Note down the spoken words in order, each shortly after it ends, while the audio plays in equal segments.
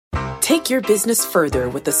Take your business further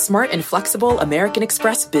with the smart and flexible American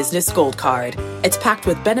Express Business Gold Card. It's packed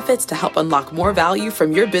with benefits to help unlock more value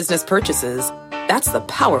from your business purchases. That's the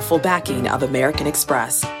powerful backing of American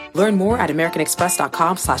Express. Learn more at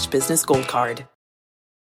americanexpress.com/business gold card.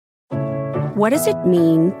 What does it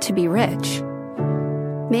mean to be rich?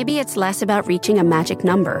 Maybe it's less about reaching a magic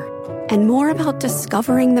number and more about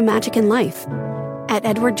discovering the magic in life. At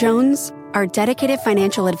Edward Jones, our dedicated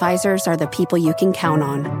financial advisors are the people you can count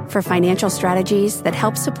on for financial strategies that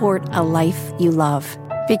help support a life you love.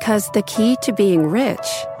 Because the key to being rich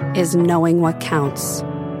is knowing what counts.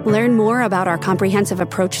 Learn more about our comprehensive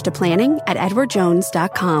approach to planning at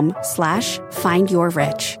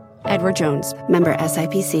edwardjones.com/findyourrich. Edward Jones, member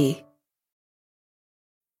SIPC.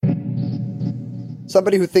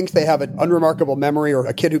 Somebody who thinks they have an unremarkable memory, or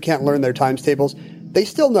a kid who can't learn their times tables, they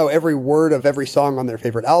still know every word of every song on their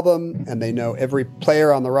favorite album, and they know every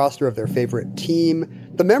player on the roster of their favorite team.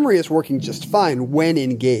 The memory is working just fine when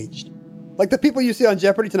engaged. Like the people you see on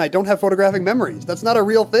Jeopardy tonight don't have photographic memories. That's not a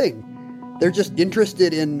real thing. They're just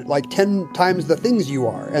interested in like 10 times the things you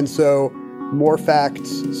are, and so more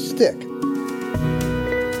facts stick.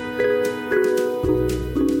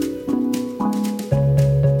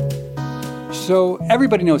 So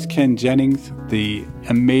everybody knows Ken Jennings, the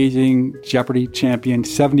amazing Jeopardy champion,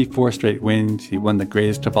 74 straight wins. He won the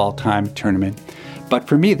greatest of all time tournament. But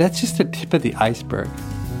for me, that's just the tip of the iceberg.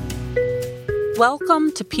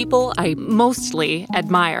 Welcome to People I Mostly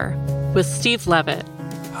Admire with Steve Levitt.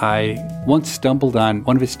 I once stumbled on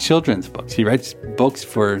one of his children's books. He writes books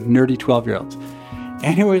for nerdy 12-year-olds.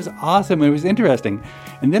 And it was awesome. It was interesting.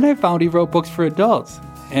 And then I found he wrote books for adults.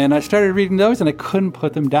 And I started reading those, and I couldn't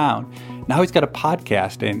put them down. Now he's got a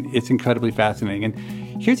podcast, and it's incredibly fascinating. And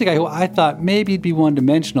here's a guy who I thought maybe he'd be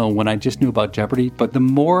one-dimensional when I just knew about Jeopardy. But the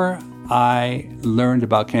more I learned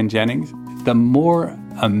about Ken Jennings, the more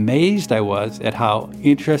amazed I was at how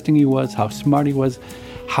interesting he was, how smart he was,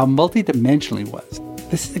 how multidimensional he was.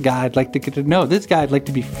 This is a guy I'd like to get to know. This guy I'd like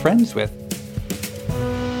to be friends with.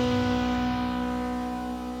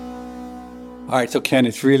 All right, so Ken,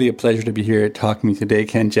 it's really a pleasure to be here talking to you today.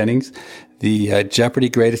 Ken Jennings, the Jeopardy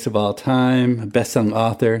greatest of all time, best-selling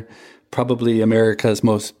author, probably America's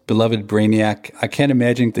most beloved brainiac. I can't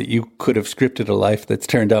imagine that you could have scripted a life that's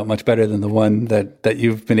turned out much better than the one that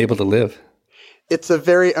you've been able to live. It's a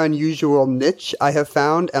very unusual niche I have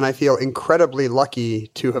found, and I feel incredibly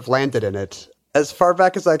lucky to have landed in it. As far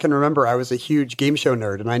back as I can remember, I was a huge game show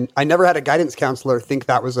nerd, and I never had a guidance counselor think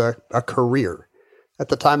that was a career. At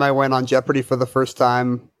the time I went on Jeopardy for the first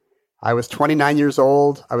time, I was 29 years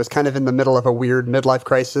old. I was kind of in the middle of a weird midlife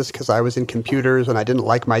crisis because I was in computers and I didn't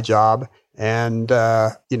like my job. And,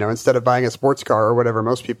 instead of buying a sports car or whatever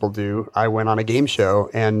most people do, I went on a game show.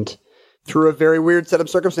 And through a very weird set of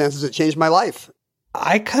circumstances, it changed my life.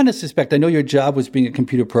 I kind of suspect, I know your job was being a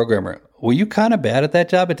computer programmer. Were you kind of bad at that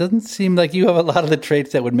job? It doesn't seem like you have a lot of the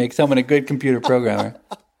traits that would make someone a good computer programmer.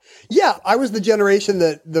 Yeah, I was the generation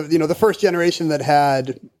the first generation that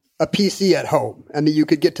had a PC at home and that you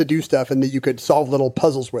could get to do stuff and that you could solve little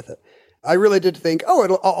puzzles with it. I really did think,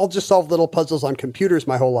 I'll just solve little puzzles on computers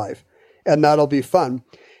my whole life and that'll be fun.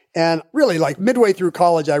 And really, like midway through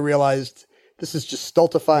college, I realized this is just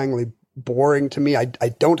stultifyingly boring to me. I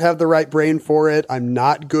don't have the right brain for it. I'm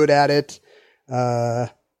not good at it. And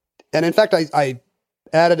in fact, I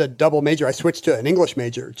added a double major. I switched to an English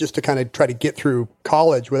major just to kind of try to get through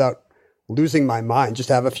college without losing my mind, just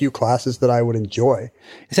to have a few classes that I would enjoy.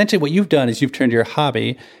 Essentially, what you've done is you've turned your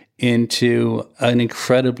hobby into an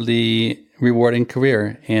incredibly rewarding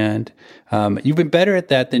career. And you've been better at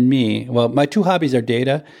that than me. Well, my two hobbies are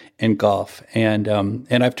data and golf. And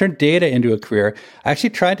I've turned data into a career. I actually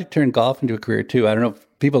tried to turn golf into a career too. I don't know if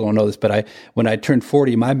people don't know this, but when I turned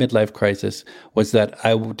 40, my midlife crisis was that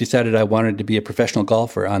I decided I wanted to be a professional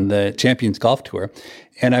golfer on the Champions Golf Tour.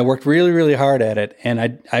 And I worked really, really hard at it.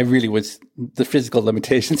 And I really the physical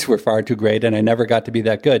limitations were far too great, and I never got to be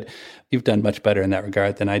that good. You've done much better in that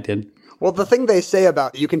regard than I did. Well, the thing they say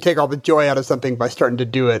about you can take all the joy out of something by starting to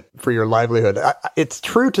do it for your livelihood, it's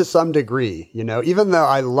true to some degree, even though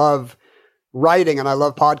I love writing and I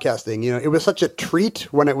love podcasting. It was such a treat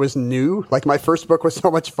when it was new. Like my first book was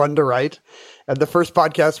so much fun to write and the first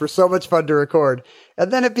podcasts were so much fun to record.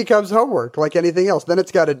 And then it becomes homework like anything else. Then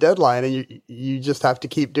it's got a deadline and you just have to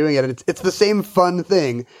keep doing it. And it's the same fun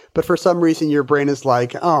thing, but for some reason your brain is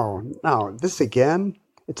like, oh no, this again?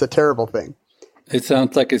 It's a terrible thing. It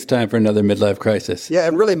sounds like it's time for another midlife crisis. Yeah,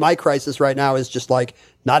 and really my crisis right now is just like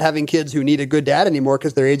not having kids who need a good dad anymore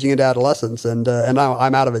because they're aging into adolescence, and now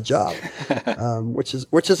I'm out of a job, which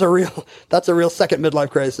is a real second midlife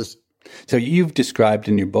crisis. So you've described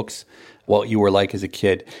in your books what you were like as a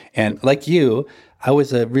kid. And like you, I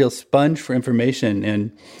was a real sponge for information.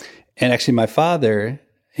 And actually, my father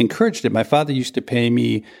encouraged it. My father used to pay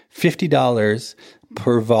me $50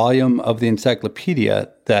 per volume of the encyclopedia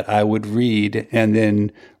that I would read and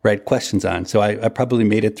then write questions on. So I probably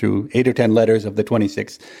made it through 8 or 10 letters of the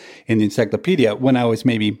 26 in the encyclopedia when I was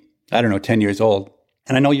maybe, 10 years old.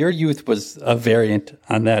 And I know your youth was a variant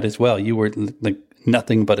on that as well. You were like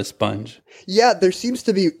nothing but a sponge. Yeah, there seems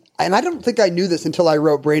to be, and I don't think I knew this until I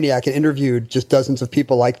wrote Brainiac and interviewed just dozens of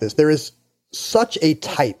people like this. There is such a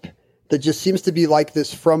type that just seems to be like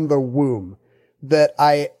this from the womb, that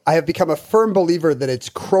I have become a firm believer that it's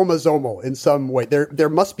chromosomal in some way. There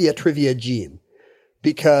must be a trivia gene,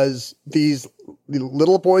 because these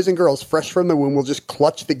little boys and girls fresh from the womb will just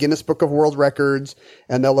clutch the Guinness Book of World Records,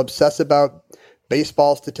 and they'll obsess about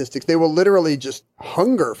baseball statistics. They will literally just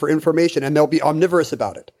hunger for information, and they'll be omnivorous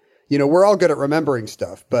about it. We're all good at remembering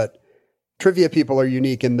stuff, but trivia people are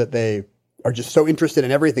unique in that they are just so interested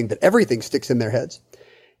in everything that everything sticks in their heads.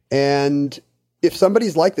 And if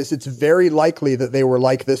somebody's like this, it's very likely that they were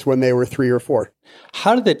like this when they were 3 or 4.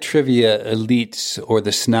 How do the trivia elites or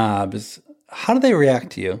the snobs, how do they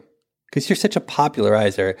react to you? Because you're such a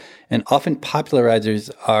popularizer, and often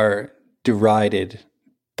popularizers are derided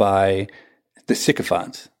by the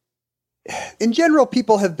sycophants. In general,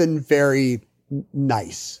 people have been very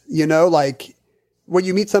nice. Like when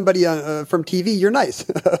you meet somebody from TV, you're nice.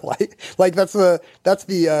 like that's the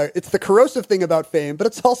it's the corrosive thing about fame, but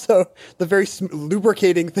it's also the very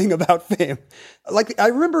lubricating thing about fame. Like I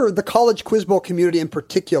remember the college quiz bowl community in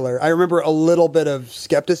particular. I remember a little bit of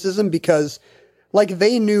skepticism because like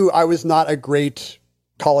they knew I was not a great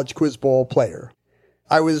college quiz bowl player.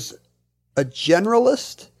 I was a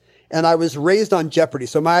generalist and I was raised on Jeopardy.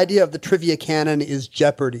 So my idea of the trivia canon is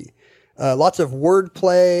Jeopardy. Lots of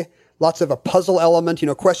wordplay, lots of a puzzle element,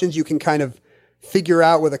 questions you can kind of figure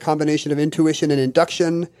out with a combination of intuition and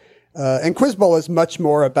induction. And Quiz Bowl is much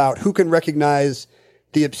more about who can recognize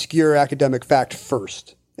the obscure academic fact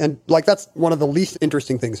first. And like that's one of the least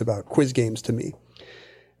interesting things about quiz games to me.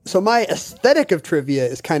 So my aesthetic of trivia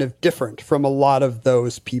is kind of different from a lot of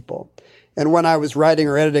those people. And when I was writing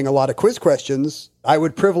or editing a lot of quiz questions, I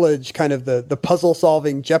would privilege kind of the puzzle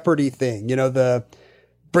solving Jeopardy thing, the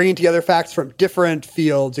bringing together facts from different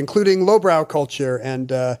fields, including lowbrow culture. And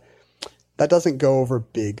that doesn't go over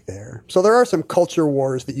big there. So there are some culture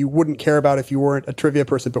wars that you wouldn't care about if you weren't a trivia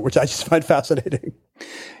person, but which I just find fascinating.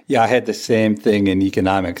 Yeah, I had the same thing in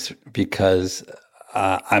economics because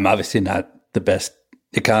I'm obviously not the best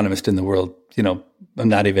economist in the world. I'm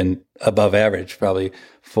not even above average probably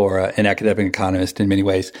for an academic economist in many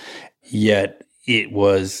ways. Yet it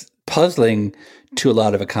was puzzling to a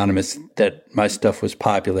lot of economists that my stuff was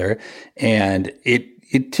popular. And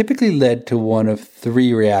it typically led to one of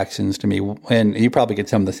 3 reactions to me. And you probably get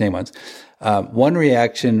some of the same ones. One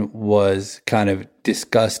reaction was kind of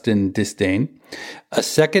disgust and disdain. A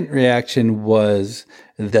second reaction was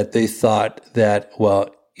that they thought that,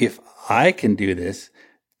 well, if I can do this,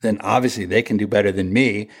 then obviously they can do better than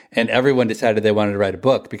me. And everyone decided they wanted to write a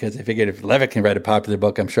book because they figured if Levitt can write a popular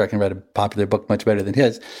book, I'm sure I can write a popular book much better than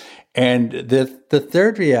his. And the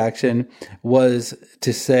third reaction was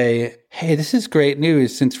to say, hey, this is great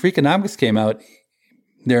news. Since Freakonomics came out,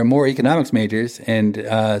 there are more economics majors. And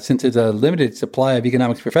since there's a limited supply of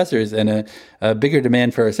economics professors and a bigger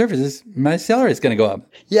demand for our services, my salary is going to go up.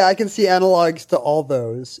 Yeah, I can see analogs to all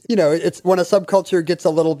those. It's when a subculture gets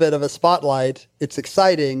a little bit of a spotlight, it's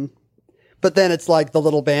exciting. But then it's like the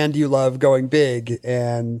little band you love going big.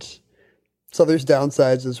 And so there's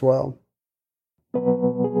downsides as well.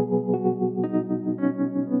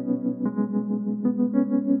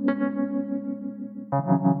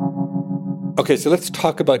 Okay, so let's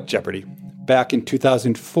talk about Jeopardy! Back in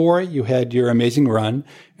 2004, you had your amazing run,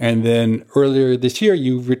 and then earlier this year,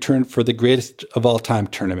 you returned for the greatest of all time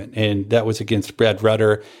tournament, and that was against Brad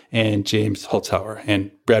Rutter and James Holzhauer.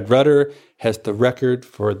 And Brad Rutter has the record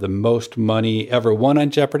for the most money ever won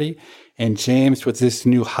on Jeopardy! And James was this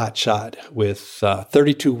new hotshot with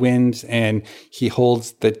 32 wins, and he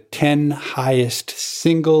holds the 10 highest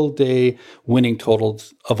single-day winning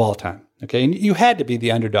totals of all time. Okay, and you had to be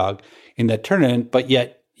the underdog in that tournament, but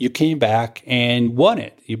yet you came back and won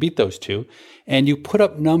it. You beat those 2, and you put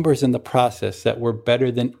up numbers in the process that were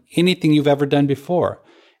better than anything you've ever done before.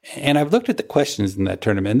 And I've looked at the questions in that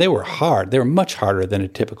tournament, and they were hard. They were much harder than a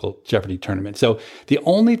typical Jeopardy! Tournament. So the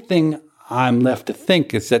only thing I'm left to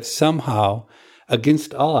think is that somehow,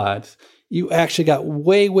 against all odds, you actually got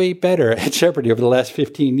way, way better at Jeopardy! Over the last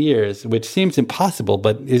 15 years, which seems impossible,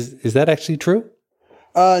 but is that actually true?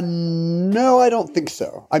 No, I don't think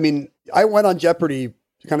so. I mean, I went on Jeopardy!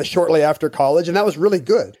 kind of shortly after college, and that was really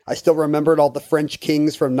good. I still remembered all the French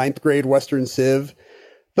kings from ninth grade Western Civ.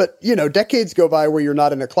 But, decades go by where you're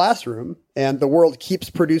not in a classroom, and the world keeps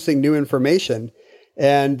producing new information,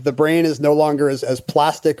 and the brain is no longer as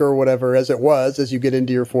plastic or whatever as it was as you get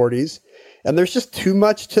into your 40s. And there's just too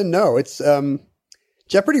much to know. It's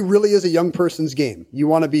Jeopardy really is a young person's game. You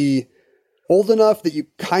want to be old enough that you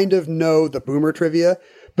kind of know the boomer trivia,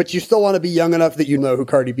 but you still want to be young enough that you know who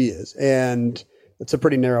Cardi B is. And it's a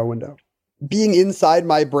pretty narrow window. Being inside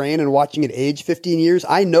my brain and watching it age 15 years,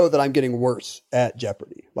 I know that I'm getting worse at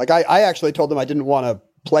Jeopardy. Like I actually told them I didn't want to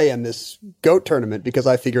play in this GOAT tournament because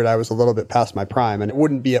I figured I was a little bit past my prime and it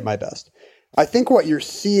wouldn't be at my best. I think what you're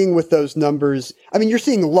seeing with those numbers, I mean, you're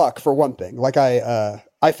seeing luck for one thing. Like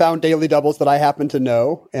I found daily doubles that I happen to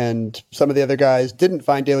know, and some of the other guys didn't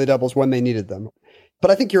find daily doubles when they needed them.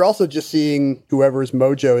 But I think you're also just seeing whoever's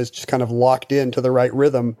mojo is just kind of locked into the right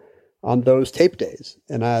rhythm on those tape days.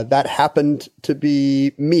 And that happened to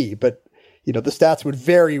be me. But, the stats would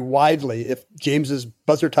vary widely if James's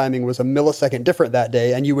buzzer timing was a millisecond different that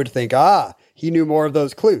day, and you would think, he knew more of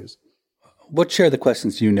those clues. What share of the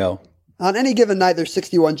questions do you know? On any given night, there's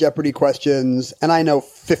 61 Jeopardy questions, and I know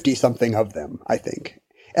 50-something of them, I think.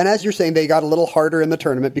 And as you're saying, they got a little harder in the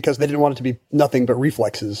tournament because they didn't want it to be nothing but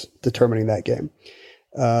reflexes determining that game.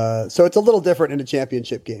 So it's a little different in a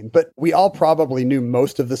championship game, but we all probably knew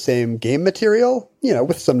most of the same game material,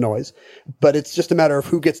 with some noise, but it's just a matter of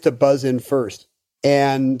who gets to buzz in first.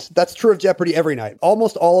 And that's true of Jeopardy every night.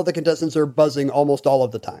 Almost all of the contestants are buzzing almost all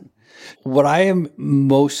of the time. What I am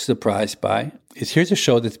most surprised by is here's a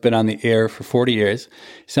show that's been on the air for 40 years.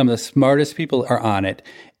 Some of the smartest people are on it,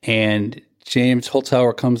 and James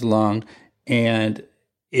Holzhauer comes along, and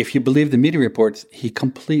if you believe the media reports, he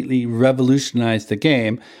completely revolutionized the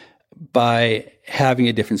game by having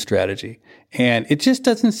a different strategy. And it just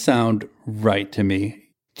doesn't sound right to me.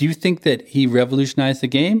 Do you think that he revolutionized the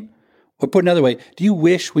game? Or put another way, do you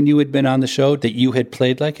wish when you had been on the show that you had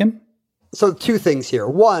played like him? So two things here.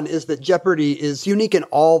 One is that Jeopardy is unique in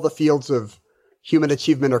all the fields of human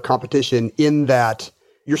achievement or competition in that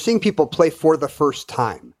you're seeing people play for the first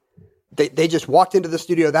time. They just walked into the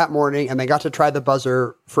studio that morning and they got to try the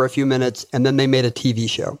buzzer for a few minutes and then they made a TV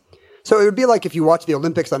show. So it would be like if you watched the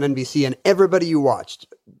Olympics on NBC and everybody you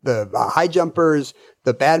watched, the high jumpers,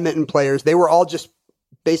 the badminton players, they were all just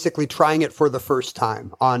basically trying it for the first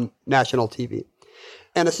time on national TV.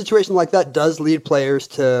 And a situation like that does lead players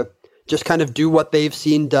to just kind of do what they've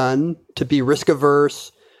seen done, to be risk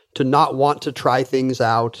averse, to not want to try things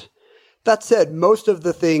out. That said, most of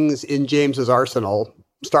the things in James's arsenal,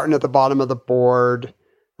 starting at the bottom of the board,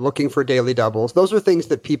 looking for daily doubles, those are things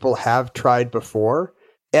that people have tried before.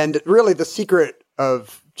 And really the secret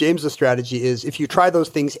of James's strategy is if you try those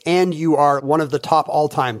things and you are one of the top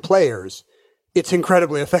all-time players, it's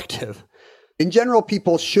incredibly effective. In general,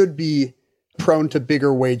 people should be prone to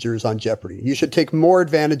bigger wagers on Jeopardy. You should take more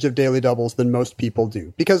advantage of daily doubles than most people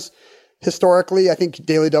do. Because historically, I think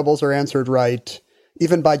daily doubles are answered right,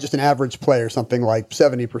 even by just an average player, something like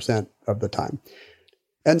 70% of the time.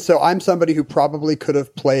 And so I'm somebody who probably could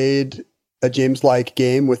have played a James-like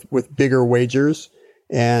game with bigger wagers,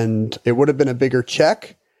 and it would have been a bigger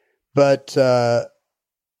check. But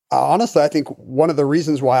honestly, I think one of the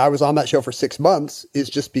reasons why I was on that show for 6 months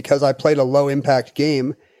is just because I played a low-impact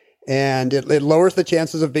game, and it lowers the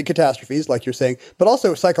chances of big catastrophes, like you're saying. But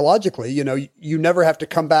also psychologically, you never have to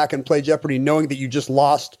come back and play Jeopardy knowing that you just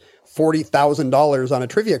lost $40,000 on a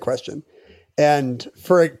trivia question. And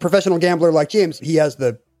for a professional gambler like James, he has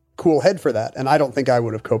the cool head for that. And I don't think I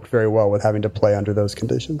would have coped very well with having to play under those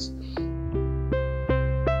conditions.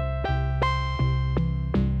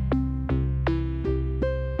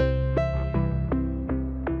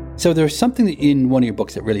 So there's something in one of your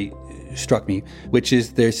books that really struck me, which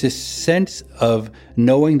is there's this sense of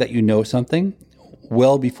knowing that you know something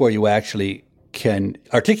well before you actually can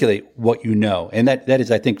articulate what you know. And that is,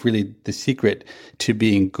 I think, really the secret to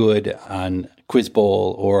being good on Quiz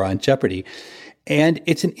Bowl or on Jeopardy. And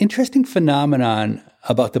it's an interesting phenomenon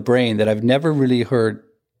about the brain that I've never really heard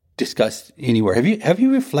discussed anywhere. Have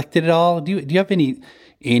you reflected at all? Do you have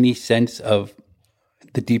any sense of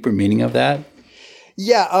the deeper meaning of that?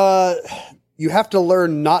 Yeah, you have to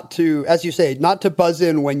learn not to, as you say, not to buzz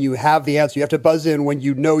in when you have the answer. You have to buzz in when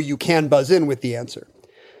you know you can buzz in with the answer.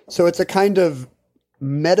 So it's a kind of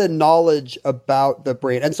meta-knowledge about the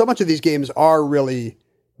brain. And so much of these games are really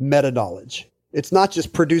meta-knowledge. It's not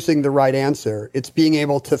just producing the right answer. It's being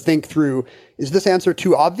able to think through, is this answer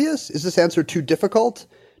too obvious? Is this answer too difficult?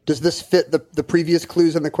 Does this fit the previous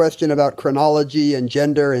clues in the question about chronology and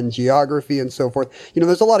gender and geography and so forth?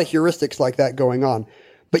 There's a lot of heuristics like that going on.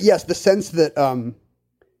 But yes, the sense that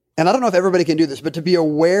and I don't know if everybody can do this, but to be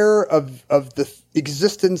aware of the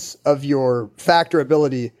existence of your fact or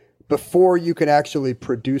ability before you can actually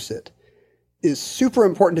produce it is super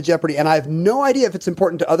important to Jeopardy. And I have no idea if it's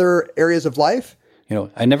important to other areas of life. You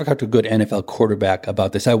know, I never talked to a good NFL quarterback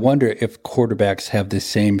about this. I wonder if quarterbacks have the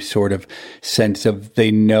same sort of sense of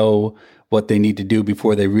they know what they need to do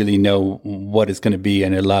before they really know what it's going to be,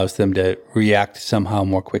 and it allows them to react somehow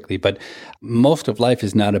more quickly. But most of life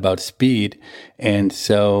is not about speed. And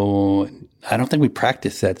so I don't think we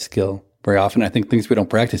practice that skill very often. I think things we don't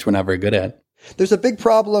practice, we're not very good at. There's a big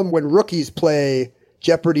problem when rookies play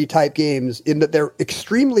Jeopardy type games in that they're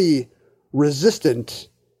extremely resistant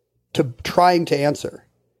to trying to answer.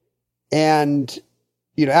 And,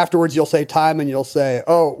 you know, afterwards you'll say time and you'll say,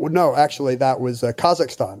 oh, well, no, actually that was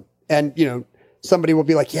Kazakhstan. And, you know, somebody will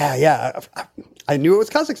be like, yeah, I knew it was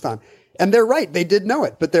Kazakhstan. And they're right. They did know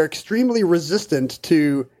it, but they're extremely resistant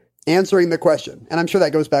to answering the question. And I'm sure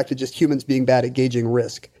that goes back to just humans being bad at gauging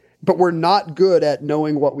risk. But we're not good at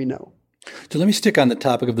knowing what we know. So let me stick on the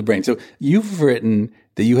topic of the brain. So you've written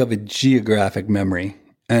that you have a geographic memory,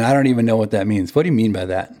 and I don't even know what that means. What do you mean by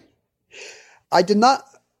that? I did not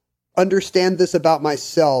understand this about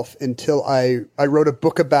myself until I wrote a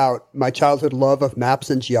book about my childhood love of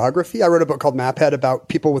maps and geography. I wrote a book called Maphead about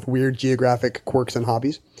people with weird geographic quirks and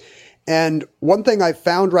hobbies. And one thing I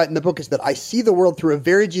found right in the book is that I see the world through a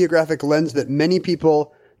very geographic lens that many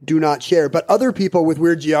people do not share, but other people with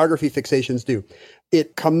weird geography fixations do.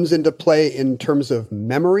 It comes into play in terms of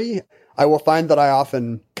memory. I will find that I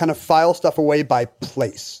often kind of file stuff away by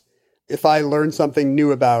place. If I learn something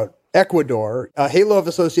new about Ecuador, a halo of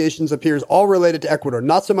associations appears all related to Ecuador,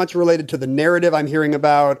 not so much related to the narrative I'm hearing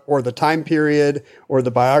about or the time period or the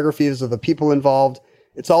biographies of the people involved.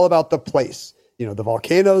 It's all about the place. You know, the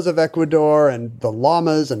volcanoes of Ecuador and the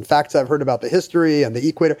llamas and facts I've heard about the history and the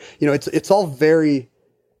equator. You know, it's all very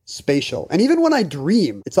spatial. And even when I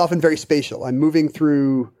dream, it's often very spatial. I'm moving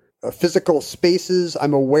through physical spaces.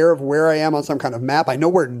 I'm aware of where I am on some kind of map. I know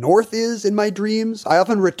where north is in my dreams. I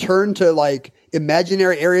often return to like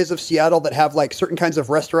imaginary areas of Seattle that have like certain kinds of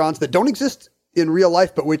restaurants that don't exist in real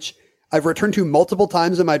life, but which I've returned to multiple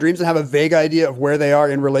times in my dreams and have a vague idea of where they are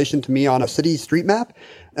in relation to me on a city street map.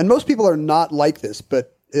 And most people are not like this,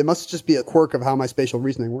 but it must just be a quirk of how my spatial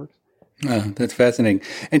reasoning works. Oh, that's fascinating.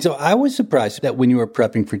 And so I was surprised that when you were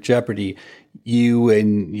prepping for Jeopardy, you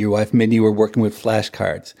and your wife, Mindy, were working with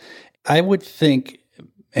flashcards. I would think,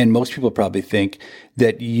 and most people probably think,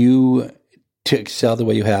 that you, to excel the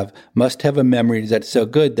way you have, must have a memory that's so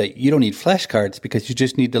good that you don't need flashcards because you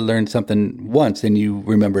just need to learn something once and you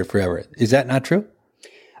remember it forever. Is that not true?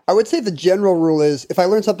 I would say the general rule is if I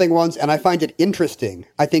learn something once and I find it interesting,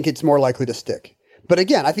 I think it's more likely to stick. But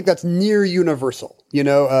again, I think that's near universal. You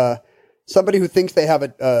know, somebody who thinks they have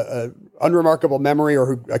a unremarkable memory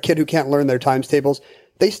or a kid who can't learn their times tables,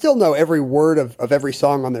 they still know every word of every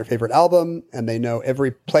song on their favorite album, and they know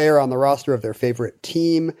every player on the roster of their favorite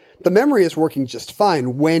team. The memory is working just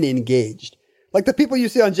fine when engaged. Like the people you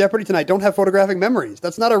see on Jeopardy tonight don't have photographic memories.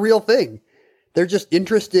 That's not a real thing. They're just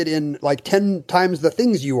interested in like 10 times the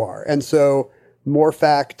things you are. And so more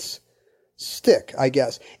facts stick, I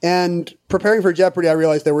guess. And preparing for Jeopardy, I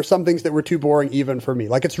realized there were some things that were too boring even for me.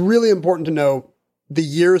 Like it's really important to know the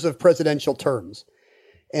years of presidential terms.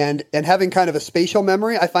 And having kind of a spatial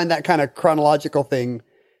memory, I find that kind of chronological thing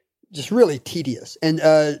just really tedious. And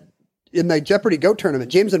in the Jeopardy Go tournament,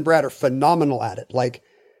 James and Brad are phenomenal at it. Like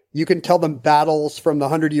you can tell them battles from the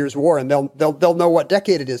 100 Years' War and they'll know what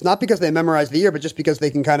decade it is. Not because they memorize the year, but just because they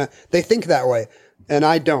can they think that way. And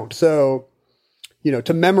I don't. So, you know,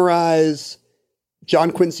 to memorize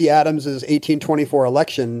John Quincy Adams's 1824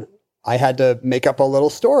 election, I had to make up a little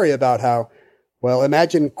story about how, well,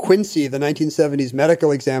 imagine Quincy, the 1970s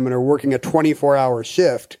medical examiner, working a 24-hour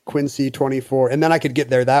shift, Quincy 24, and then I could get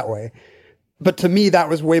there that way. But to me, that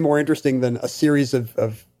was way more interesting than a series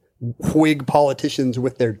of Whig politicians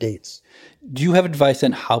with their dates. Do you have advice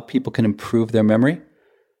on how people can improve their memory?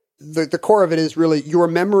 The core of it is really your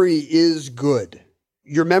memory is good.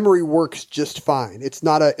 Your memory works just fine. It's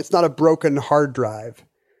not a broken hard drive.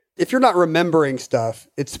 If you're not remembering stuff,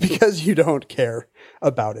 it's because you don't care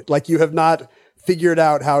about it. Like you have not figured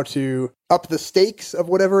out how to up the stakes of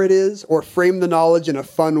whatever it is or frame the knowledge in a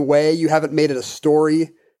fun way. You haven't made it a story.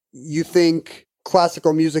 You think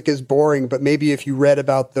classical music is boring, but maybe if you read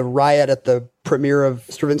about the riot at the premiere of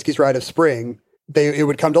Stravinsky's Rite of Spring, it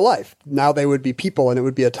would come to life. Now they would be people and it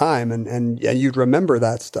would be a time and you'd remember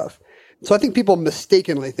that stuff. So I think people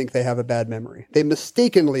mistakenly think they have a bad memory. They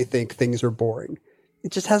mistakenly think things are boring.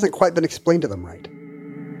 It just hasn't quite been explained to them right.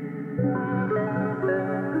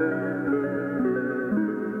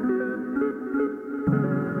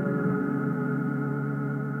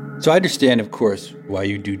 So I understand, of course, why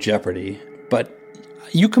you do Jeopardy, but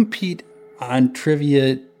you compete on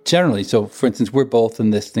trivia generally. So, for instance, we're both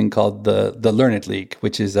in this thing called the Learned League,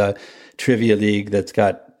 which is a trivia league that's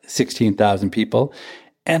got 16,000 people.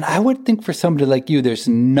 And I would think for somebody like you, there's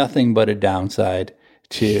nothing but a downside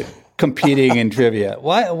to competing in trivia.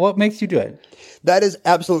 Why? What makes you do it? That is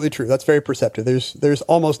absolutely true. That's very perceptive. There's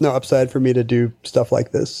almost no upside for me to do stuff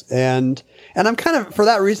like this. And I'm kind of, for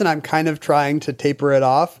that reason, I'm kind of trying to taper it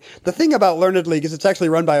off. The thing about Learned League is it's actually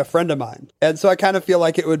run by a friend of mine. And so I kind of feel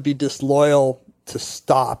like it would be disloyal to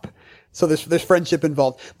stop. So there's friendship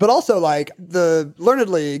involved. But also, like, the Learned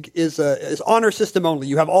League is honor system only.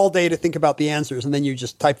 You have all day to think about the answers, and then you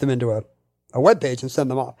just type them into a web page and send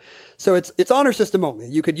them off. So it's honor system only.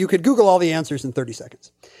 You could Google all the answers in 30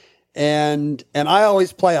 seconds. And I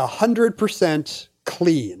always play 100%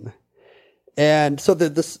 clean. And so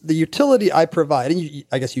the utility I provide, and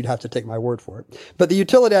I guess you'd have to take my word for it, but the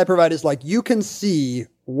utility I provide is like, you can see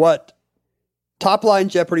what top line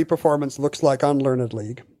Jeopardy performance looks like on Learned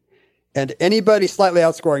League. And anybody slightly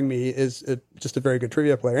outscoring me is just a very good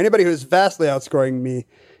trivia player. Anybody who is vastly outscoring me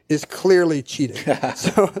is clearly cheating.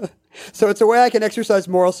 So it's a way I can exercise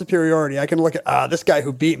moral superiority. I can look at, this guy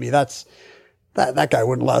who beat me, that guy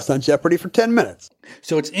wouldn't last on Jeopardy for 10 minutes.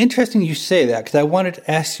 So it's interesting you say that, because I wanted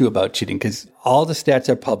to ask you about cheating, because all the stats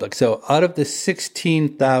are public. So out of the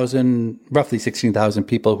roughly 16,000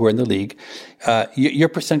 people who are in the league, you're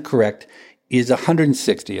percent correct is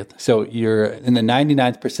 160th. So you're in the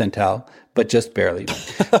 99th percentile, but just barely.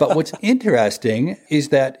 But what's interesting is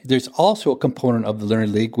that there's also a component of the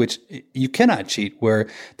Learned League which you cannot cheat, where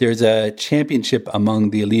there's a championship among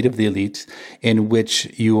the elite of the elites in which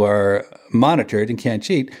you are monitored and can't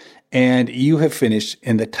cheat. And you have finished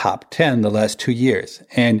in the top 10 the last 2 years.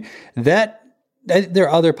 And that there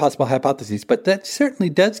are other possible hypotheses, but that certainly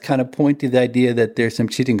does kind of point to the idea that there's some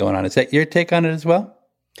cheating going on. Is that your take on it as well?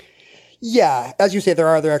 Yeah, as you say, there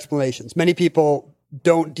are other explanations. Many people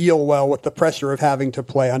don't deal well with the pressure of having to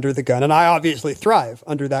play under the gun. And I obviously thrive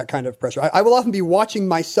under that kind of pressure. I will often be watching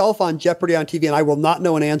myself on Jeopardy on TV and I will not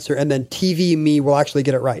know an answer, and then TV me will actually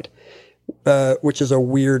get it right, which is a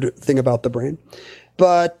weird thing about the brain.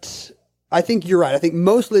 But I think you're right. I think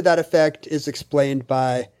mostly that effect is explained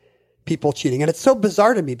by people cheating. And it's so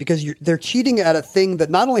bizarre to me because they're cheating at a thing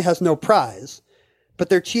that not only has no prize, but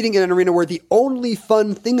they're cheating in an arena where the only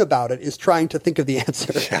fun thing about it is trying to think of the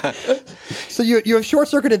answer. Yeah. So you have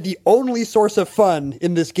short-circuited the only source of fun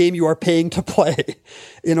in this game you are paying to play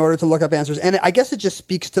in order to look up answers. And I guess it just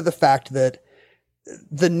speaks to the fact that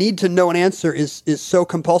the need to know an answer is so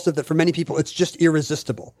compulsive that for many people it's just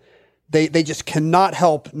irresistible. They just cannot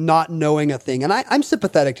help not knowing a thing. And I'm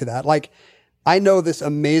sympathetic to that. Like, I know this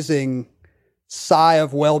amazing sigh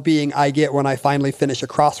of well-being I get when I finally finish a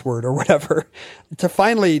crossword or whatever. To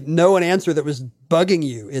finally know an answer that was bugging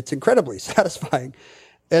you, it's incredibly satisfying.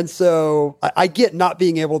 And so I get not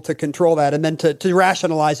being able to control that, and then to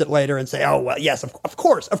rationalize it later and say, oh, well, yes, of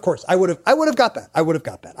course. I would have got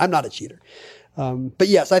that. I'm not a cheater. But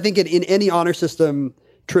yes, I think in any honor system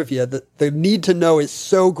trivia, the need to know is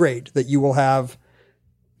so great that you will have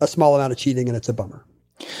a small amount of cheating, and it's a bummer.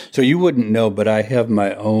 So you wouldn't know, but I have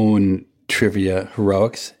my own trivia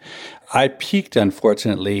heroics. I peaked,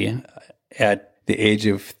 unfortunately, at the age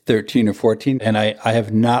of 13 or 14, and I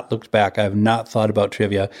have not looked back. I have not thought about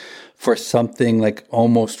trivia for something like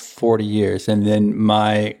almost 40 years. And then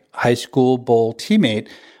my high school bowl teammate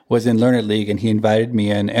was in Learned League, and he invited me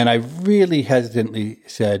in, and I really hesitantly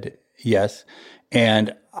said yes.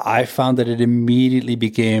 And I found that it immediately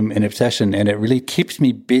became an obsession, and it really keeps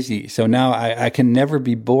me busy. So now I can never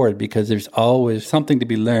be bored because there's always something to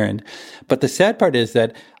be learned. But the sad part is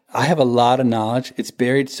that I have a lot of knowledge. It's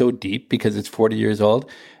buried so deep because it's 40 years old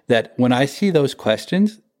that when I see those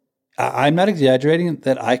questions, I'm not exaggerating,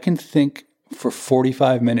 that I can think for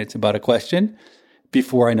 45 minutes about a question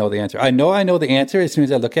before I know the answer. I know the answer as soon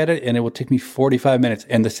as I look at it, and it will take me 45 minutes.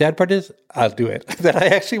 And the sad part is I'll do it. That I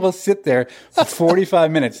actually will sit there for 45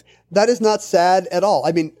 minutes. That is not sad at all.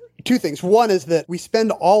 I mean, two things. One is that we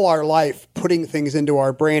spend all our life putting things into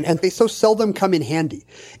our brain, and they so seldom come in handy.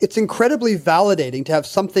 It's incredibly validating to have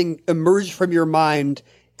something emerge from your mind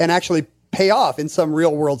and actually pay off in some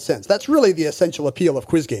real world sense. That's really the essential appeal of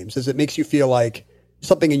quiz games, is it makes you feel like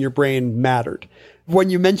something in your brain mattered. When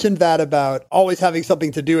you mentioned that about always having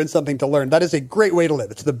something to do and something to learn, that is a great way to live.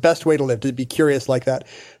 It's the best way to live, to be curious like that.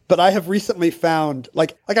 But I have recently found,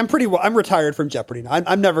 I'm retired from Jeopardy now.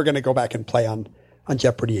 I'm never going to go back and play on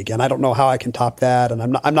Jeopardy again. I don't know how I can top that, and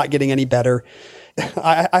I'm not getting any better.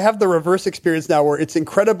 I have the reverse experience now where it's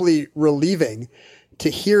incredibly relieving to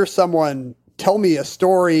hear someone tell me a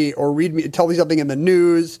story or tell me something in the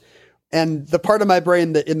news. And the part of my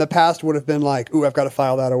brain that in the past would have been like, ooh, I've got to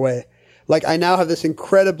file that away. Like I now have this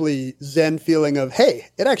incredibly zen feeling of, hey,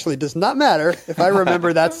 it actually does not matter if I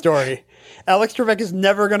remember that story. Alex Trebek is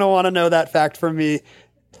never going to want to know that fact from me.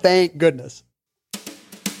 Thank goodness.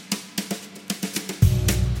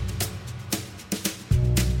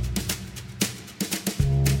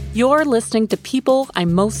 You're listening to People I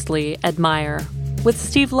Mostly Admire with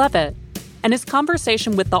Steve Levitt and his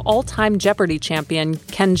conversation with the all-time Jeopardy champion,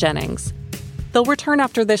 Ken Jennings. They'll return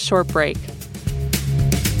after this short break.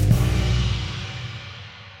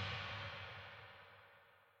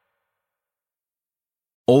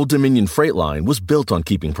 Old Dominion Freight Line was built on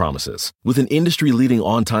keeping promises. With an industry-leading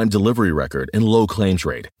on-time delivery record and low claims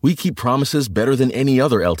rate, we keep promises better than any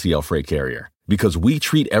other LTL freight carrier because we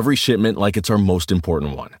treat every shipment like it's our most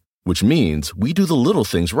important one, which means we do the little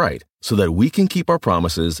things right so that we can keep our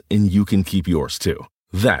promises and you can keep yours too.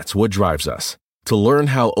 That's what drives us. To learn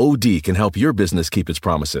how OD can help your business keep its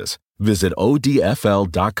promises, visit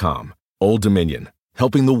odfl.com. Old Dominion,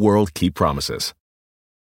 helping the world keep promises.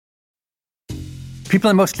 People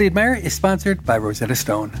I Mostly Admire is sponsored by Rosetta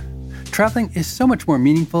Stone. Traveling is so much more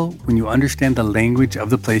meaningful when you understand the language of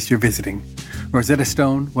the place you're visiting. Rosetta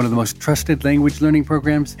Stone, one of the most trusted language learning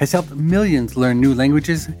programs, has helped millions learn new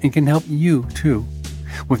languages and can help you too.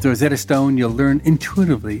 With Rosetta Stone, you'll learn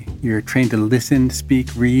intuitively. You're trained to listen, speak,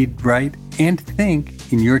 read, write, and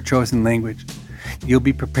think in your chosen language. You'll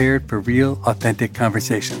be prepared for real, authentic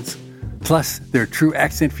conversations. Plus, their True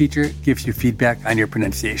Accent feature gives you feedback on your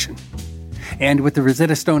pronunciation. And with the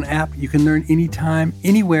Rosetta Stone app, you can learn anytime,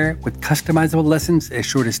 anywhere with customizable lessons as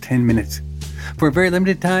short as 10 minutes. For a very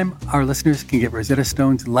limited time, our listeners can get Rosetta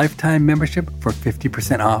Stone's lifetime membership for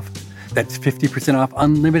 50% off. That's 50% off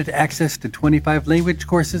unlimited access to 25 language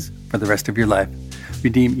courses for the rest of your life.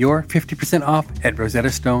 Redeem your 50% off at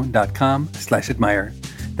rosettastone.com/admire.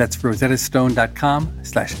 That's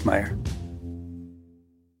rosettastone.com/admire.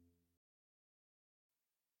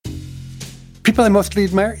 People I Mostly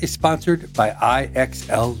Admire is sponsored by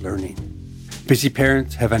IXL Learning. Busy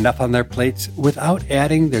parents have enough on their plates without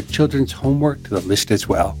adding their children's homework to the list as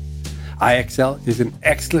well. IXL is an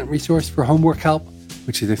excellent resource for homework help,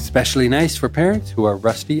 which is especially nice for parents who are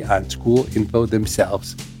rusty on school info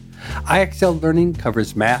themselves. IXL Learning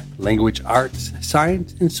covers math, language arts,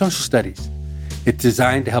 science, and social studies. It's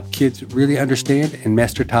designed to help kids really understand and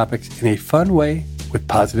master topics in a fun way with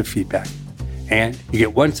positive feedback. And you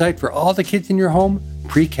get one site for all the kids in your home,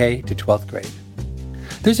 pre-K to 12th grade.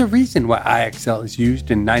 There's a reason why IXL is used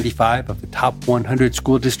in 95 of the top 100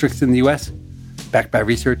 school districts in the U.S. Backed by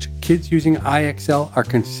research, kids using IXL are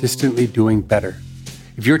consistently doing better.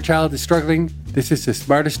 If your child is struggling, this is the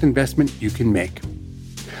smartest investment you can make.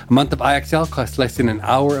 A month of IXL costs less than an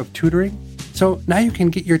hour of tutoring, so now you can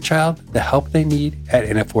get your child the help they need at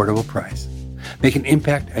an affordable price. Make an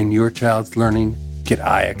impact on your child's learning. Get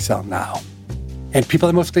IXL now. And People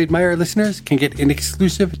I Mostly Admire listeners can get an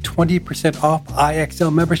exclusive 20% off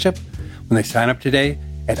IXL membership when they sign up today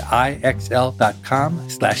at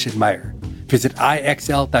IXL.com/admire. Visit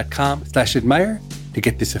IXL.com/admire to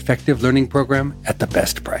get this effective learning program at the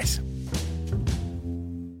best price.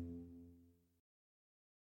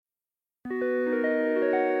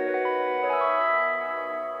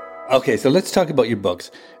 Okay, so let's talk about your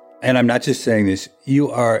books. And I'm not just saying this.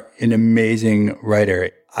 You are an amazing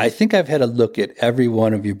writer. I think I've had a look at every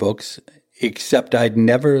one of your books, except I'd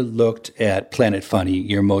never looked at Planet Funny,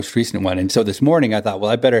 your most recent one. And so this morning I thought,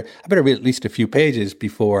 well, I better read at least a few pages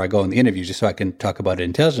before I go on the interview, just so I can talk about it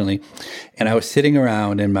intelligently. And I was sitting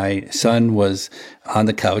around, and my son was on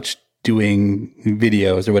the couch doing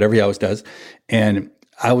videos or whatever he always does. And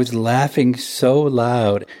I was laughing so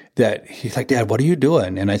loud that he's like, Dad, what are you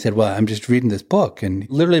doing? And I said, well, I'm just reading this book. And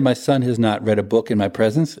literally my son has not read a book in my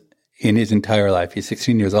presence in his entire life. He's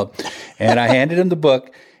 16 years old. And I handed him the book,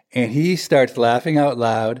 and he starts laughing out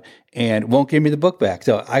loud and won't give me the book back.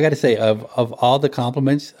 So I got to say, of all the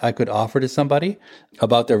compliments I could offer to somebody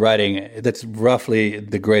about their writing, that's roughly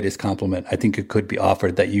the greatest compliment I think it could be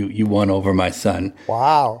offered, that you won over my son.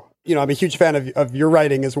 Wow. You know, I'm a huge fan of your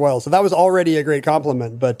writing as well. So that was already a great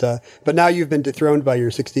compliment. But now you've been dethroned by your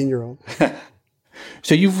 16-year-old.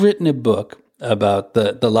 So you've written a book about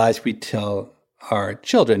the lies we tell our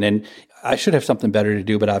children. And I should have something better to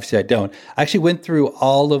do, but obviously I don't. I actually went through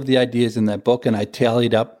all of the ideas in that book, and I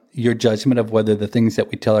tallied up your judgment of whether the things that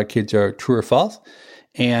we tell our kids are true or false.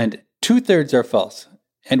 And 2/3 are false,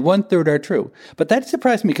 and 1/3 are true. But that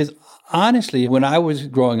surprised me because honestly, when I was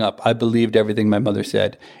growing up, I believed everything my mother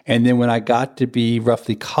said. And then when I got to be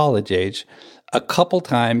roughly college age, a couple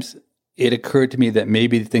times it occurred to me that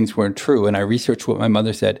maybe things weren't true. And I researched what my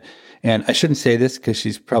mother said. And I shouldn't say this because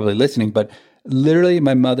she's probably listening, but literally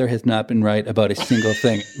my mother has not been right about a single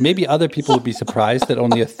thing. Maybe other people would be surprised that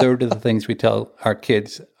only a third of the things we tell our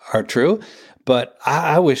kids are true. But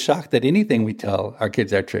I was shocked that anything we tell our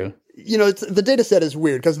kids are true. The data set is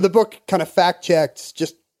weird because the book kind of fact checks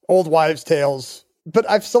just old wives' tales. But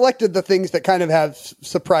I've selected the things that kind of have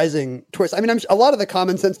surprising twists. I mean, a lot of the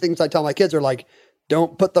common sense things I tell my kids are like,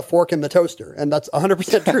 don't put the fork in the toaster. And that's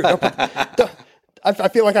 100% true. I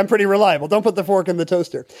feel like I'm pretty reliable. Don't put the fork in the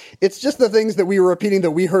toaster. It's just the things that we were repeating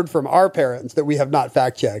that we heard from our parents that we have not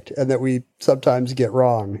fact checked and that we sometimes get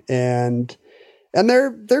wrong. And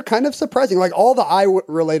they're kind of surprising. Like all the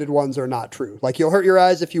eye-related ones are not true. Like you'll hurt your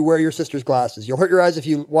eyes if you wear your sister's glasses. You'll hurt your eyes if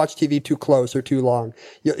you watch TV too close or too long.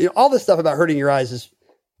 All this stuff about hurting your eyes is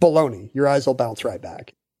baloney. Your eyes will bounce right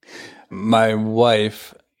back. My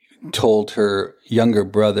wife told her younger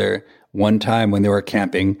brother one time when they were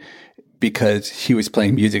camping, because he was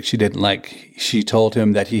playing music she didn't like, she told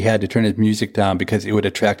him that he had to turn his music down because it would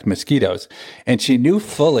attract mosquitoes. And she knew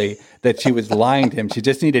fully that she was lying to him. She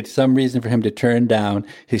just needed some reason for him to turn down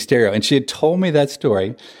his stereo. And she had told me that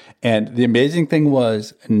story. And the amazing thing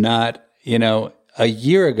was not, a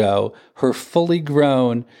year ago, her fully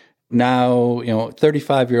grown, now,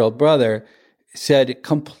 35-year-old brother said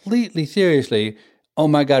completely seriously, oh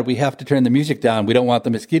my God, we have to turn the music down. We don't want the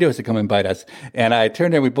mosquitoes to come and bite us. And I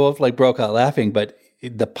turned and we both broke out laughing. But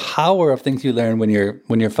the power of things you learn when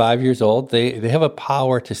you're 5 years old, they have a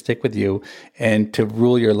power to stick with you and to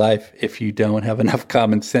rule your life if you don't have enough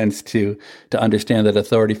common sense to understand that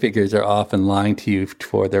authority figures are often lying to you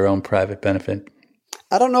for their own private benefit.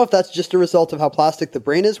 I don't know if that's just a result of how plastic the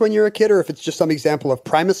brain is when you're a kid, or if it's just some example of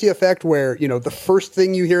primacy effect where, the first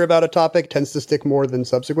thing you hear about a topic tends to stick more than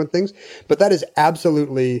subsequent things. But that is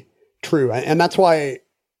absolutely true. And that's why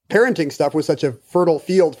parenting stuff was such a fertile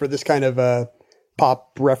field for this kind of a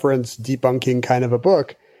pop reference debunking kind of a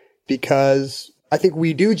book, because I think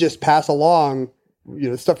we do just pass along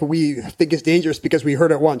stuff we think is dangerous because we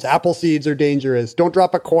heard it once. Apple seeds are dangerous. Don't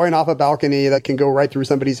drop a coin off a balcony that can go right through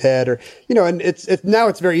somebody's head, or, and it's now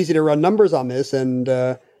it's very easy to run numbers on this. And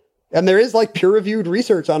there is like peer reviewed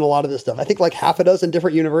research on a lot of this stuff. I think like half a dozen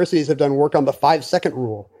different universities have done work on the 5-second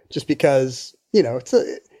rule just because,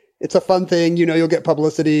 it's a fun thing. You'll get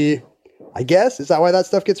publicity, I guess. Is that why that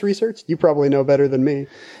stuff gets researched? You probably know better than me.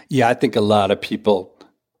 Yeah, I think a lot of people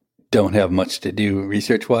don't have much to do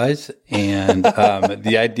research-wise, and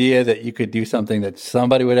the idea that you could do something that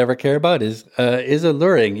somebody would ever care about is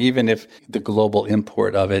alluring, even if the global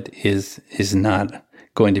import of it is not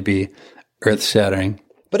going to be earth-shattering.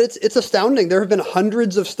 But it's astounding. There have been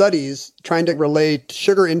hundreds of studies trying to relate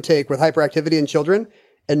sugar intake with hyperactivity in children,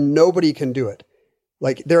 and nobody can do it.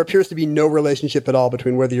 Like, there appears to be no relationship at all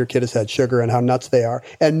between whether your kid has had sugar and how nuts they are.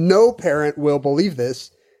 And no parent will believe this,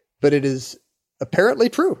 but it is apparently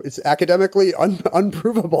true. It's academically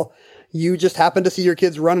unprovable. You just happen to see your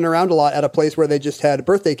kids running around a lot at a place where they just had a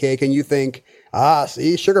birthday cake and you think,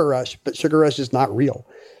 see, sugar rush. But sugar rush is not real.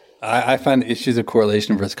 I find issues of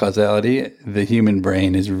correlation versus causality. The human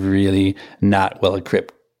brain is really not well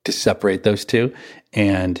equipped to separate those two.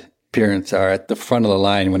 And parents are at the front of the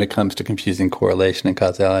line when it comes to confusing correlation and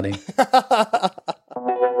causality.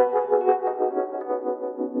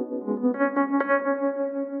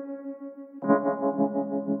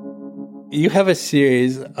 You have a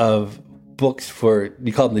series of books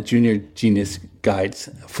you call them the Junior Genius Guides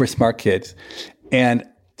for smart kids. And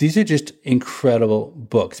these are just incredible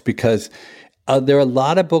books because there are a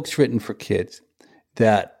lot of books written for kids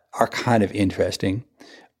that are kind of interesting,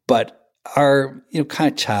 but are,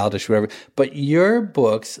 kind of childish, whatever. But your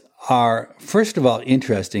books are, first of all,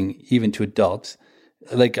 interesting even to adults.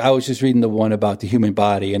 Like I was just reading the one about the human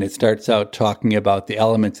body, and it starts out talking about the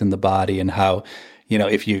elements in the body and how,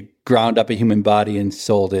 if you ground up a human body and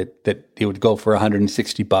sold it, that it would go for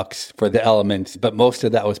 $160 for the elements, but most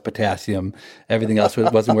of that was potassium. Everything else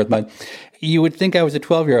wasn't worth much. You would think I was a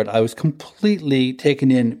 12-year-old. I was completely taken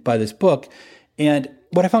in by this book. And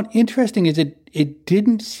what I found interesting is it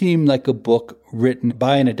didn't seem like a book written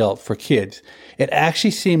by an adult for kids. It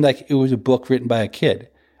actually seemed like it was a book written by a kid.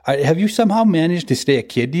 Have you somehow managed to stay a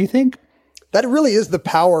kid, do you think? That really is the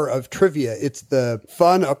power of trivia. It's the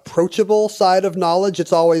fun, approachable side of knowledge.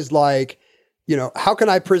 It's always like, how can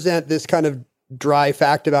I present this kind of dry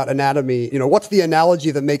fact about anatomy? What's the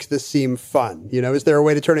analogy that makes this seem fun? Is there a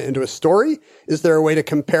way to turn it into a story? Is there a way to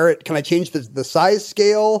compare it? Can I change the size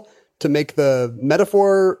scale to make the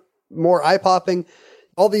metaphor more eye-popping?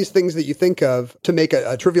 All these things that you think of to make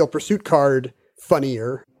a Trivial Pursuit card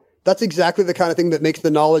funnier. that's exactly the kind of thing that makes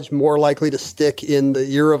the knowledge more likely to stick in the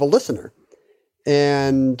ear of a listener.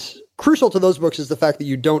 And crucial to those books is the fact that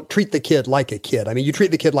you don't treat the kid like a kid. I mean, you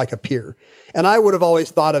treat the kid like a peer. And I would have always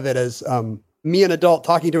thought of it as me, an adult,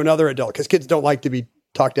 talking to another adult, because kids don't like to be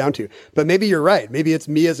talked down to. But maybe you're right. Maybe it's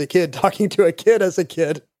me as a kid talking to a kid as a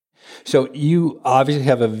kid. So you obviously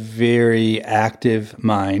have a very active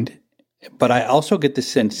mind, but I also get the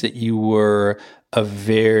sense that you were a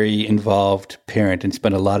very involved parent and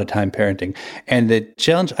spent a lot of time parenting. And the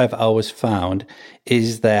challenge I've always found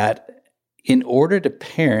is that in order to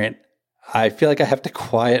parent, I feel like I have to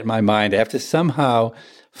quiet my mind. I have to somehow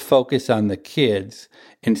focus on the kids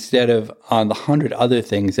instead of on the 100 other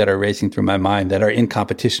things that are racing through my mind that are in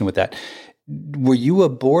competition with that. Were you a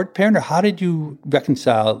bored parent, or how did you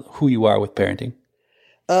reconcile who you are with parenting?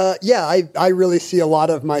 I really see a lot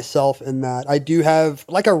of myself in that. I do have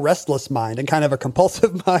like a restless mind and kind of a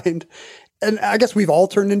compulsive mind. And I guess we've all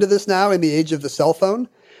turned into this now in the age of the cell phone.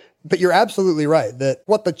 But you're absolutely right that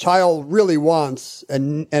what the child really wants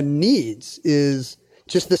and needs is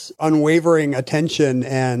just this unwavering attention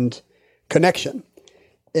and connection.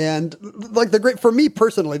 And like for me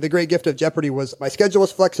personally, the great gift of Jeopardy was my schedule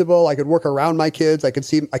was flexible. I could work around my kids. I could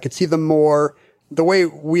see them more. The way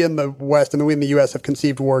we in the West and the way in the US have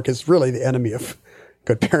conceived work is really the enemy of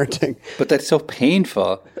good parenting. But that's so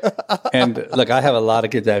painful. And look, I have a lot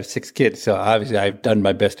of kids. I have 6 kids. So obviously I've done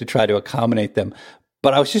my best to try to accommodate them.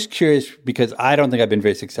 But I was just curious because I don't think I've been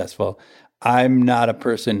very successful. I'm not a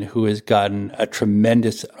person who has gotten a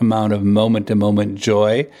tremendous amount of moment-to-moment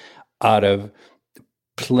joy out of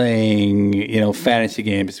playing, fantasy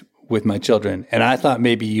games with my children. And I thought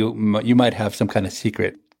maybe you might have some kind of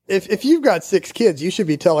secret. If you've got 6 kids, you should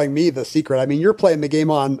be telling me the secret. I mean, you're playing the game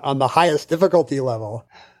on the highest difficulty level.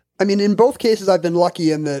 I mean, in both cases, I've been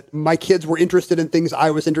lucky in that my kids were interested in things I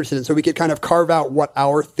was interested in. So we could kind of carve out what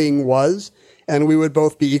our thing was. And we would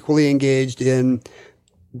both be equally engaged in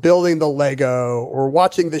building the Lego or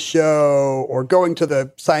watching the show or going to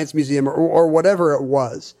the science museum or whatever it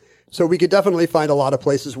was. So we could definitely find a lot of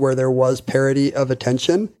places where there was parity of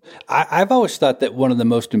attention. I've always thought that one of the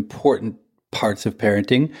most important parts of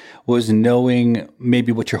parenting was knowing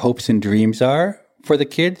maybe what your hopes and dreams are for the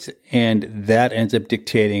kids. And that ends up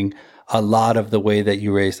dictating a lot of the way that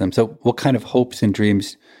you raise them. So what kind of hopes and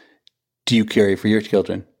dreams do you carry for your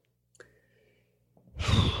children?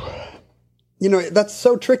 That's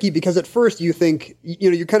so tricky because at first you think,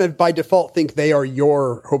 you kind of by default think they are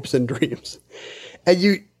your hopes and dreams. And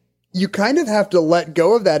you kind of have to let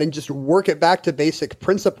go of that and just work it back to basic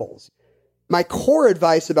principles. My core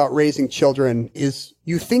advice about raising children is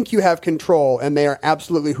you think you have control and they are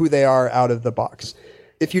absolutely who they are out of the box.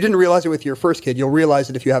 If you didn't realize it with your first kid, you'll realize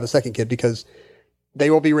it if you have a second kid because they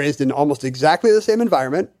will be raised in almost exactly the same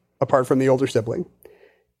environment apart from the older sibling.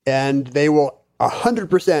 And they will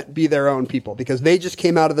 100% be their own people because they just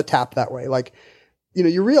came out of the tap that way. Like,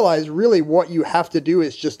 you realize really what you have to do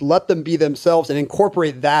is just let them be themselves and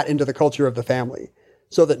incorporate that into the culture of the family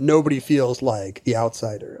so that nobody feels like the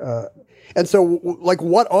outsider. And so like,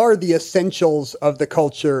 what are the essentials of the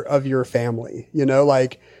culture of your family?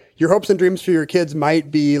 Like your hopes and dreams for your kids might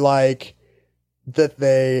be like that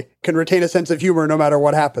they can retain a sense of humor no matter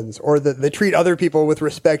what happens, or that they treat other people with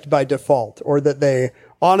respect by default, or that they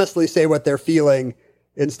honestly say what they're feeling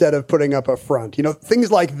instead of putting up a front.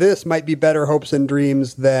 Things like this might be better hopes and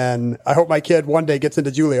dreams than I hope my kid one day gets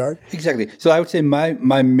into Juilliard. Exactly. So I would say my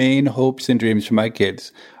main hopes and dreams for my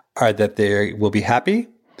kids are that they will be happy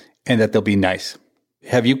and that they'll be nice.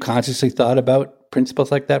 Have you consciously thought about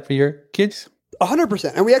principles like that for your kids?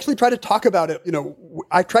 100%. And we actually try to talk about it.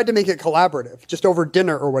 I tried to make it collaborative just over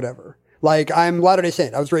dinner or whatever. Like I'm Latter-day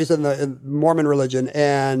Saint. I was raised in the Mormon religion,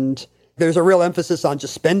 and there's a real emphasis on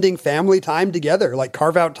just spending family time together, like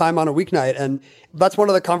carve out time on a weeknight. And that's one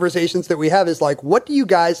of the conversations that we have is like, what do you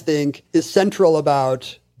guys think is central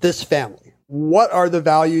about this family? What are the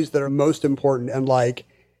values that are most important? And like,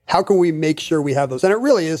 how can we make sure we have those? And it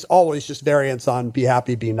really is always just variants on be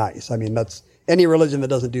happy, be nice. I mean, that's any religion that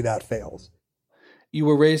doesn't do that fails. You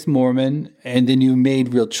were raised Mormon, and then you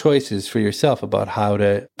made real choices for yourself about how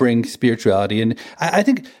to bring spirituality. And I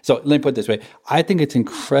think, so let me put it this way. I think it's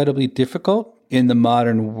incredibly difficult in the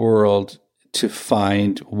modern world to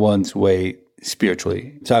find one's way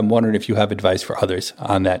spiritually. So I'm wondering if you have advice for others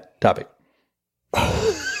on that topic.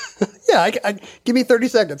 Yeah, give me 30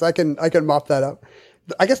 seconds. I can mop that up.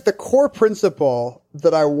 I guess the core principle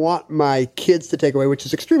that I want my kids to take away, which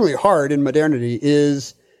is extremely hard in modernity,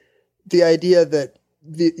 is the idea that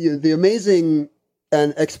the amazing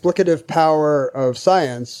and explicative power of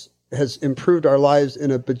science has improved our lives in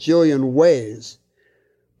a bajillion ways,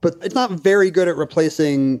 but it's not very good at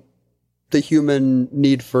replacing the human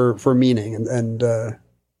need for meaning and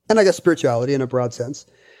I guess spirituality in a broad sense.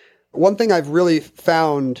 One thing I've really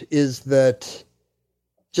found is that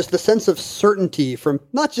just the sense of certainty from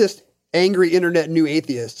not just angry internet new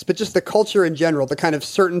atheists, but just the culture in general, the kind of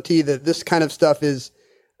certainty that this kind of stuff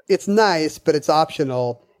it's nice, but it's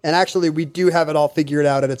optional. And actually we do have it all figured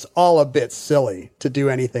out and it's all a bit silly to do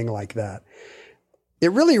anything like that.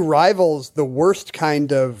 It really rivals the worst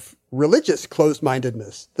kind of religious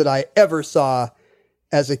closed-mindedness that I ever saw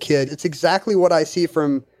as a kid. It's exactly what I see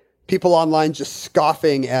from people online just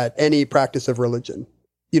scoffing at any practice of religion.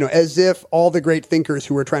 You know, as if all the great thinkers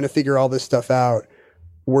who were trying to figure all this stuff out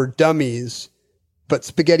were dummies, but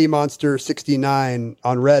Spaghetti Monster 69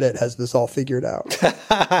 on Reddit has this all figured out.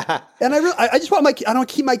 And I just want I don't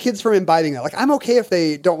keep my kids from imbibing that. Like, I'm okay if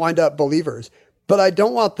they don't wind up believers, but I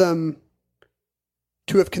don't want them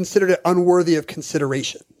to have considered it unworthy of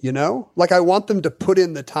consideration, you know? Like, I want them to put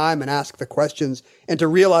in the time and ask the questions and to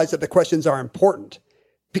realize that the questions are important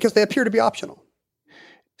because they appear to be optional.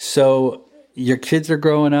 So your kids are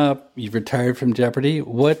growing up, you've retired from Jeopardy.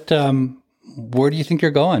 Where do you think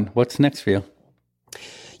you're going? What's next for you?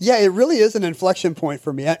 Yeah, it really is an inflection point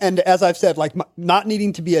for me. And as I've said, like not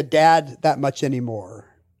needing to be a dad that much anymore.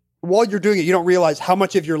 While you're doing it, you don't realize how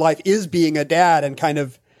much of your life is being a dad and kind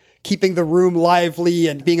of keeping the room lively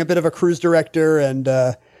and being a bit of a cruise director and,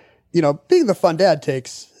 being the fun dad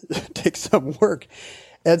takes some work.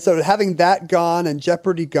 And so having that gone and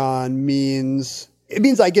Jeopardy gone means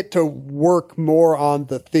I get to work more on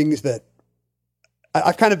the things that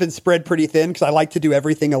I've kind of been spread pretty thin because I like to do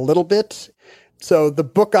everything a little bit. So the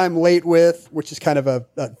book I'm late with, which is kind of a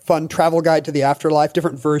fun travel guide to the afterlife,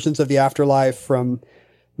 different versions of the afterlife from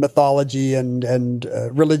mythology and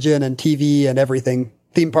religion and TV and everything.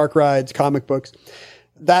 Theme park rides, comic books.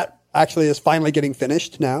 That actually is finally getting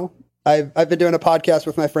finished now. I've been doing a podcast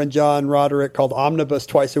with my friend John Roderick called Omnibus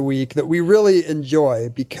twice a week that we really enjoy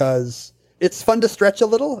because it's fun to stretch a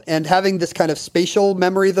little. And having this kind of spatial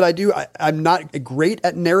memory that I do, I'm not great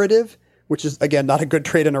at narrative, which is, again, not a good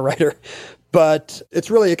trait in a writer. But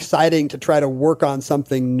it's really exciting to try to work on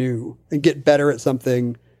something new and get better at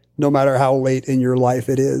something no matter how late in your life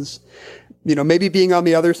it is. You know, maybe being on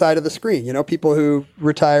the other side of the screen, you know, people who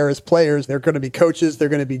retire as players, they're going to be coaches, they're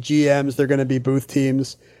going to be GMs, they're going to be booth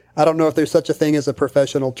teams. I don't know if there's such a thing as a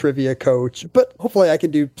professional trivia coach, but hopefully I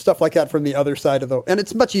can do stuff like that from the other side of and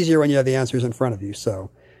it's much easier when you have the answers in front of you. So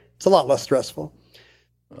it's a lot less stressful.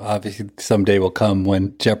 Obviously, someday will come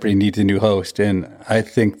when Jeopardy needs a new host. And I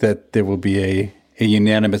think that there will be a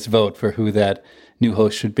unanimous vote for who that new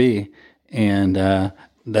host should be. And,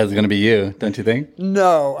 that's going to be you, don't you think?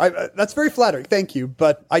 No, that's very flattering. Thank you.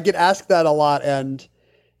 But I get asked that a lot, and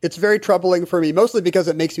it's very troubling for me, mostly because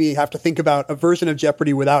it makes me have to think about a version of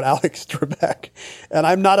Jeopardy without Alex Trebek. And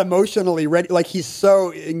I'm not emotionally ready. Like, he's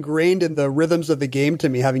so ingrained in the rhythms of the game to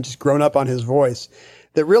me, having just grown up on his voice,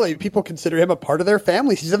 that really people consider him a part of their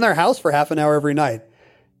families. He's in their house for half an hour every night.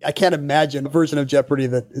 I can't imagine a version of Jeopardy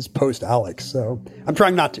that is post-Alex. So I'm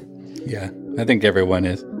trying not to. Yeah, I think everyone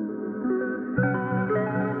is.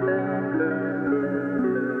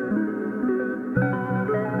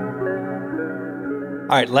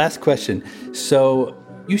 All right, last question. So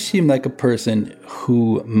you seem like a person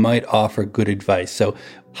who might offer good advice. So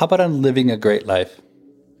how about on living a great life?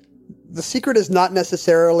 The secret is not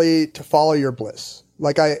necessarily to follow your bliss.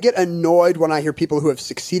 Like, I get annoyed when I hear people who have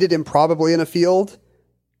succeeded improbably in a field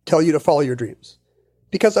tell you to follow your dreams.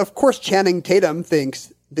 Because, of course, Channing Tatum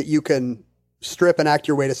thinks that you can strip and act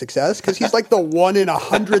your way to success because he's like the 1 in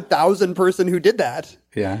 100,000 person who did that.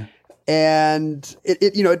 Yeah. And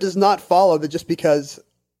it does not follow that just because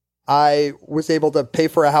I was able to pay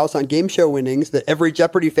for a house on game show winnings that every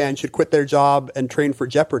Jeopardy fan should quit their job and train for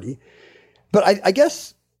Jeopardy. But I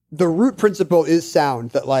guess the root principle is sound,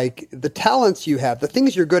 that like the talents you have, the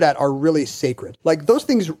things you're good at are really sacred. Like those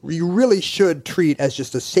things you really should treat as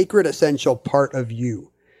just a sacred, essential part of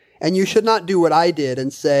you. And you should not do what I did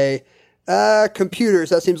and say, computers,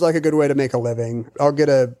 that seems like a good way to make a living. I'll get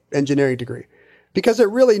an engineering degree. Because it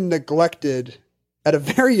really neglected, at a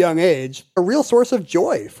very young age, a real source of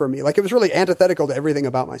joy for me. Like, it was really antithetical to everything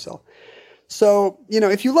about myself. So,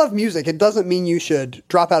 if you love music, it doesn't mean you should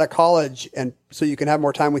drop out of college and so you can have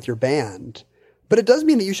more time with your band. But it does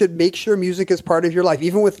mean that you should make sure music is part of your life,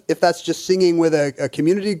 even if that's just singing with a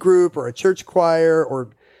community group or a church choir, or,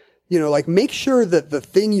 make sure that the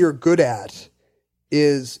thing you're good at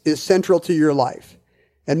is central to your life.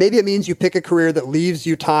 And maybe it means you pick a career that leaves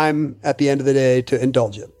you time at the end of the day to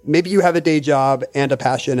indulge it. Maybe you have a day job and a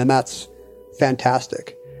passion, and that's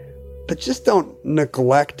fantastic. But just don't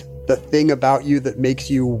neglect the thing about you that makes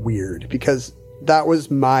you weird, because That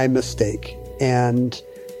was my mistake. And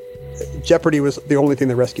Jeopardy was the only thing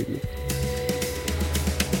that rescued me.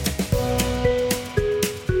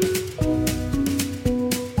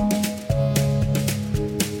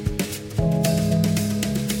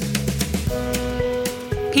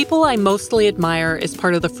 People I Mostly Admire is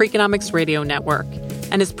part of the Freakonomics Radio Network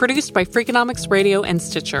and is produced by Freakonomics Radio and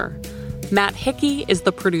Stitcher. Matt Hickey is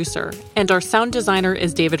the producer, and our sound designer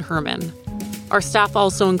is David Herman. Our staff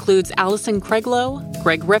also includes Allison Craiglow,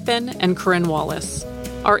 Greg Rippin, and Corinne Wallace.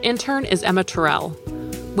 Our intern is Emma Terrell.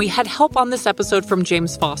 We had help on this episode from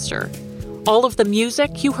James Foster. All of the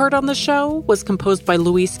music you heard on the show was composed by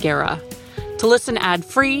Luis Guerra. To listen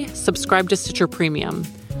ad-free, subscribe to Stitcher Premium.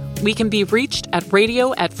 We can be reached at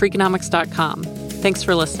radio@freakonomics.com. Thanks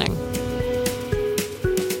for listening.